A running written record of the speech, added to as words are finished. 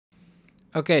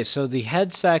Okay, so the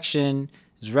head section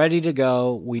is ready to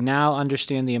go. We now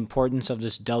understand the importance of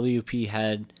this WP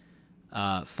head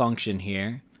function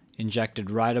here, injected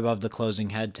right above the closing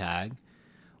head tag.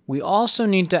 We also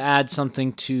need to add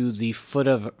something to the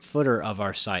footer of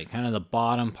our site, kind of the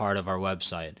bottom part of our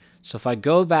website. So if I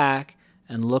go back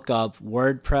and look up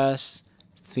WordPress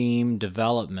Theme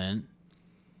Development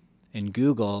in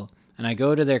Google, and I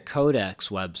go to their Codex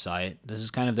website, this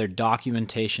is kind of their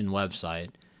documentation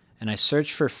website, and I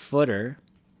search for footer,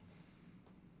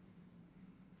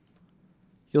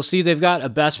 you'll see they've got a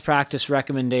best practice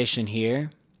recommendation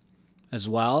here as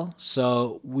well.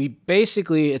 So we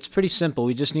basically, it's pretty simple.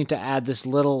 We just need to add this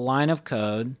little line of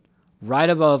code right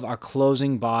above our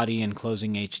closing body and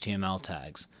closing HTML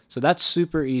tags. So that's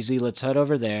super easy. Let's head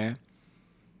over there.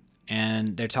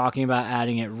 And they're talking about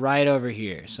adding it right over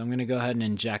here. So I'm going to go ahead and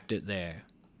inject it there.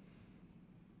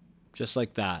 Just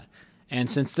like that. And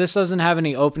since this doesn't have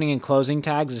any opening and closing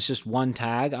tags, it's just one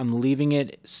tag, I'm leaving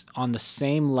it on the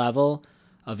same level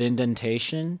of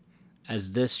indentation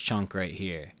as this chunk right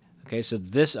here. Okay, so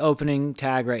this opening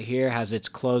tag right here has its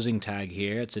closing tag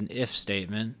here. It's an if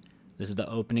statement. This is the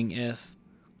opening if.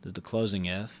 This is the closing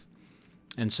if.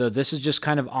 And so this is just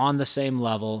kind of on the same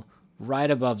level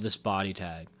right above this body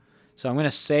tag. So I'm going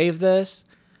to save this.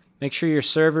 Make sure your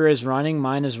server is running.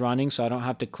 Mine is running, so I don't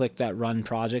have to click that run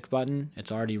project button.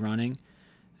 It's already running.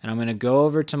 And I'm going to go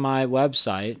over to my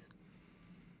website,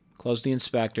 close the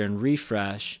inspector, and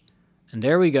refresh. And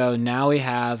there we go. Now we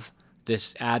have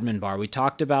this admin bar. We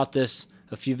talked about this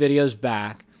a few videos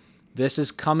back. This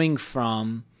is coming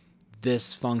from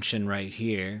this function right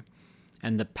here.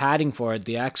 And the padding for it,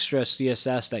 the extra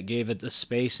CSS that gave it the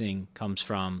spacing, comes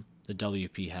from the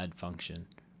WP head function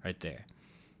right there.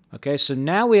 Okay, so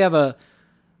now we have a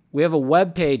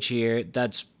web page here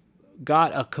that's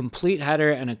got a complete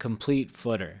header and a complete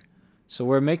footer. So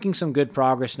we're making some good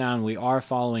progress now, and we are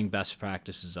following best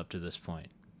practices up to this point.